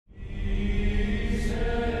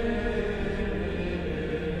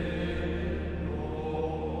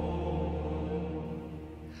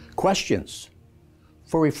Questions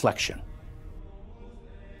for reflection.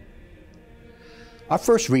 Our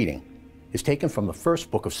first reading is taken from the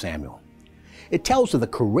first book of Samuel. It tells of the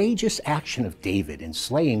courageous action of David in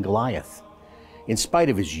slaying Goliath. In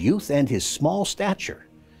spite of his youth and his small stature,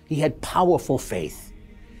 he had powerful faith.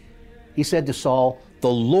 He said to Saul,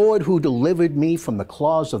 "The Lord who delivered me from the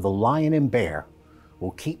claws of the lion and bear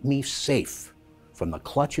will keep me safe from the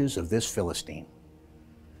clutches of this Philistine."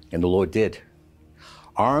 And the Lord did.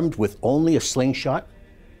 Armed with only a slingshot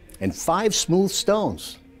and 5 smooth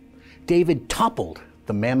stones, David toppled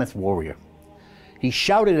the mammoth warrior. He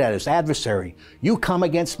shouted at his adversary, "You come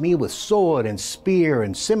against me with sword and spear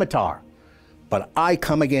and scimitar, but I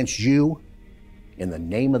come against you in the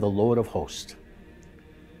name of the Lord of hosts."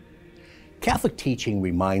 Catholic teaching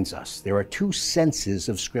reminds us there are 2 senses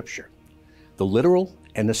of Scripture, the literal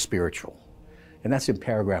and the spiritual. And that's in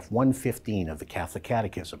paragraph 115 of the Catholic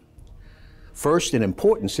Catechism. First in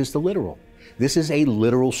importance is the literal. This is a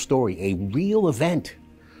literal story, a real event,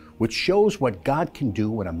 which shows what God can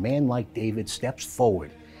do when a man like David steps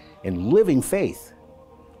forward in living faith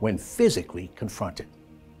when physically confronted.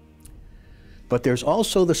 But there's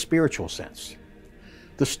also the spiritual sense.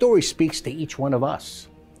 The story speaks to each one of us.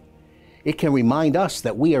 It can remind us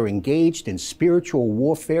that we are engaged in spiritual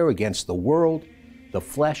warfare against the world, the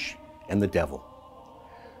flesh, and the devil.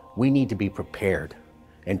 We need to be prepared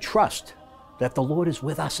and trust that the Lord is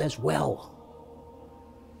with us as well.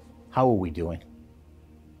 How are we doing?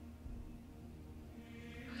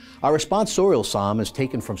 Our responsorial psalm is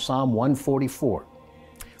taken from Psalm 144.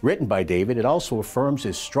 Written by David, it also affirms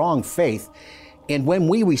his strong faith, and when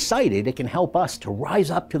we recite it, it can help us to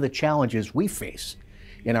rise up to the challenges we face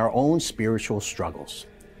in our own spiritual struggles.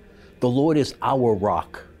 The Lord is our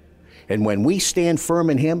rock, and when we stand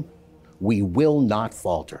firm in him, we will not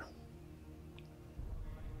falter.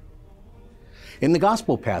 In the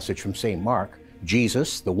gospel passage from St. Mark,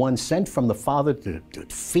 Jesus, the one sent from the Father to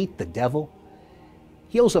defeat the devil,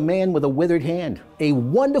 heals a man with a withered hand, a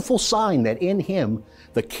wonderful sign that in him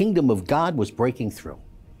the kingdom of God was breaking through.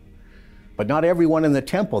 But not everyone in the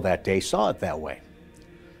temple that day saw it that way.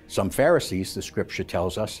 Some Pharisees, the scripture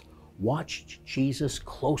tells us, watched Jesus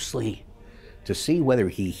closely to see whether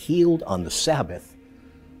he healed on the Sabbath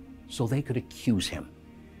so they could accuse him.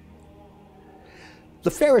 The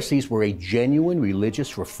Pharisees were a genuine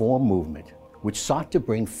religious reform movement which sought to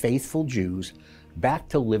bring faithful Jews back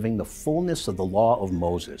to living the fullness of the law of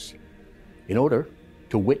Moses in order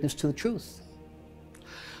to witness to the truth.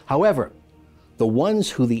 However, the ones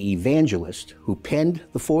who the evangelist who penned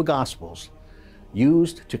the 4 Gospels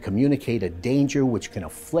used to communicate a danger which can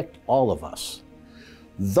afflict all of us,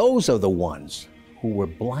 those are the ones who were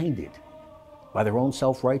blinded by their own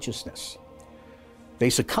self-righteousness. They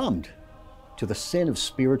succumbed to the sin of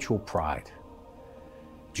spiritual pride.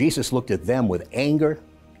 Jesus looked at them with anger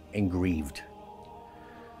and grieved.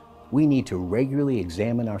 We need to regularly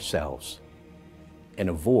examine ourselves and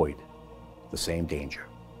avoid the same danger.